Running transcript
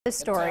This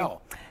story.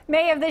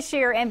 May of this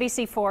year,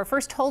 NBC4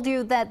 first told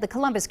you that the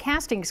Columbus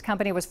Castings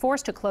Company was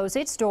forced to close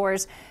its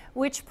doors,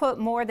 which put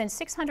more than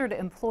 600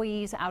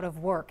 employees out of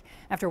work.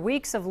 After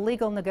weeks of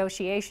legal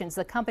negotiations,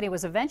 the company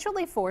was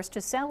eventually forced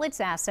to sell its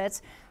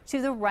assets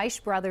to the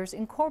Reich Brothers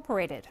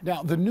Incorporated.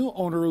 Now, the new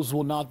owners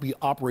will not be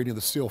operating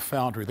the steel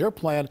foundry. Their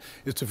plan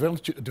is to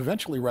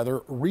eventually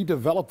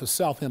redevelop the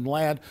South End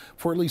land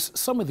for at least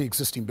some of the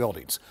existing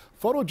buildings.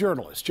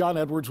 Photojournalist John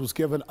Edwards was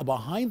given a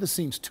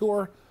behind-the-scenes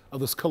tour of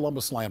this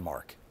Columbus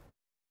landmark.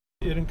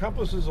 It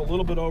encompasses a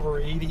little bit over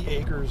 80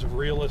 acres of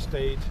real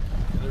estate,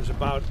 and there's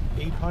about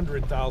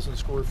 800,000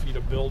 square feet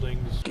of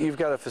buildings. You've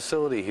got a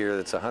facility here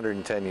that's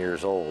 110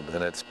 years old,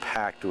 and it's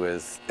packed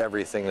with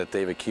everything that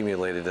they've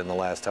accumulated in the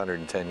last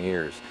 110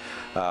 years.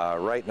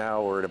 Right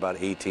now we're at about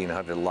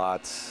 1,800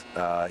 lots,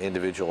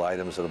 individual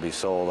items that'll be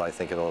sold. I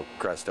think it'll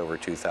crest over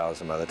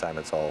 2,000 by the time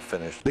it's all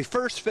finished. The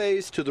first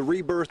phase to the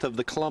rebirth of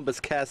the Columbus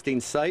Casting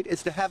site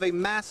is to have a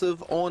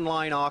massive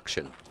online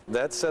auction.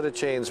 That set of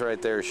chains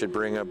right there should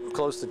bring up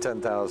close to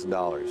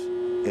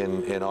 $10,000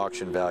 in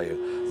auction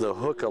value. The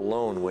hook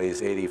alone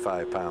weighs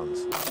 85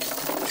 pounds.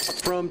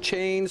 From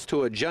chains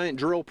to a giant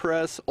drill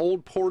press,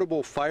 old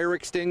portable fire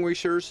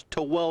extinguishers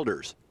to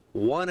welders,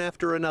 one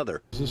after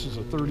another. This is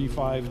a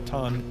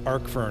 35-ton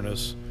arc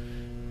furnace,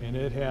 and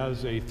it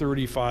has a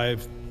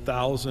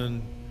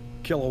 35,000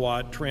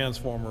 kilowatt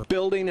transformer.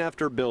 Building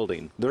after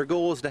building, their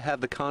goal is to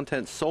have the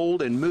content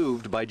sold and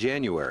moved by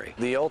January.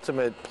 The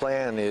ultimate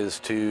plan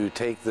is to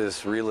take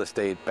this real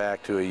estate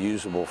back to a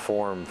usable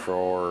form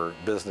for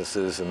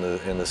businesses in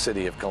the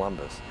city of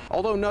Columbus.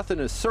 Although nothing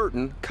is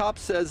certain, COP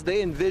says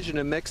they envision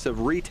a mix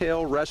of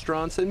retail,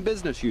 restaurants, and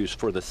business use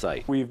for the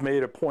site. We've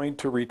made a point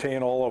to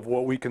retain all of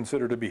what we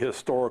consider to be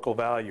historical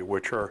value,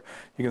 which are,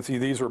 you can see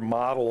these are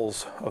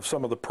models of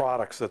some of the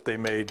products that they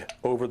made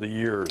over the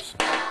years.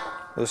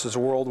 This is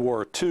World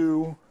War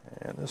II,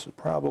 and this is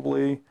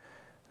probably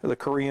the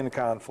Korean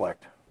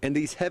conflict. And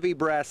these heavy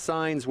brass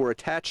signs were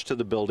attached to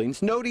the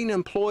buildings, noting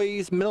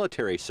employees'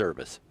 military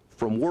service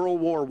from World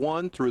War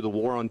I through the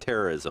War on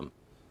Terrorism.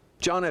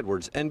 John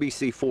Edwards,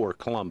 NBC4,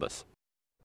 Columbus.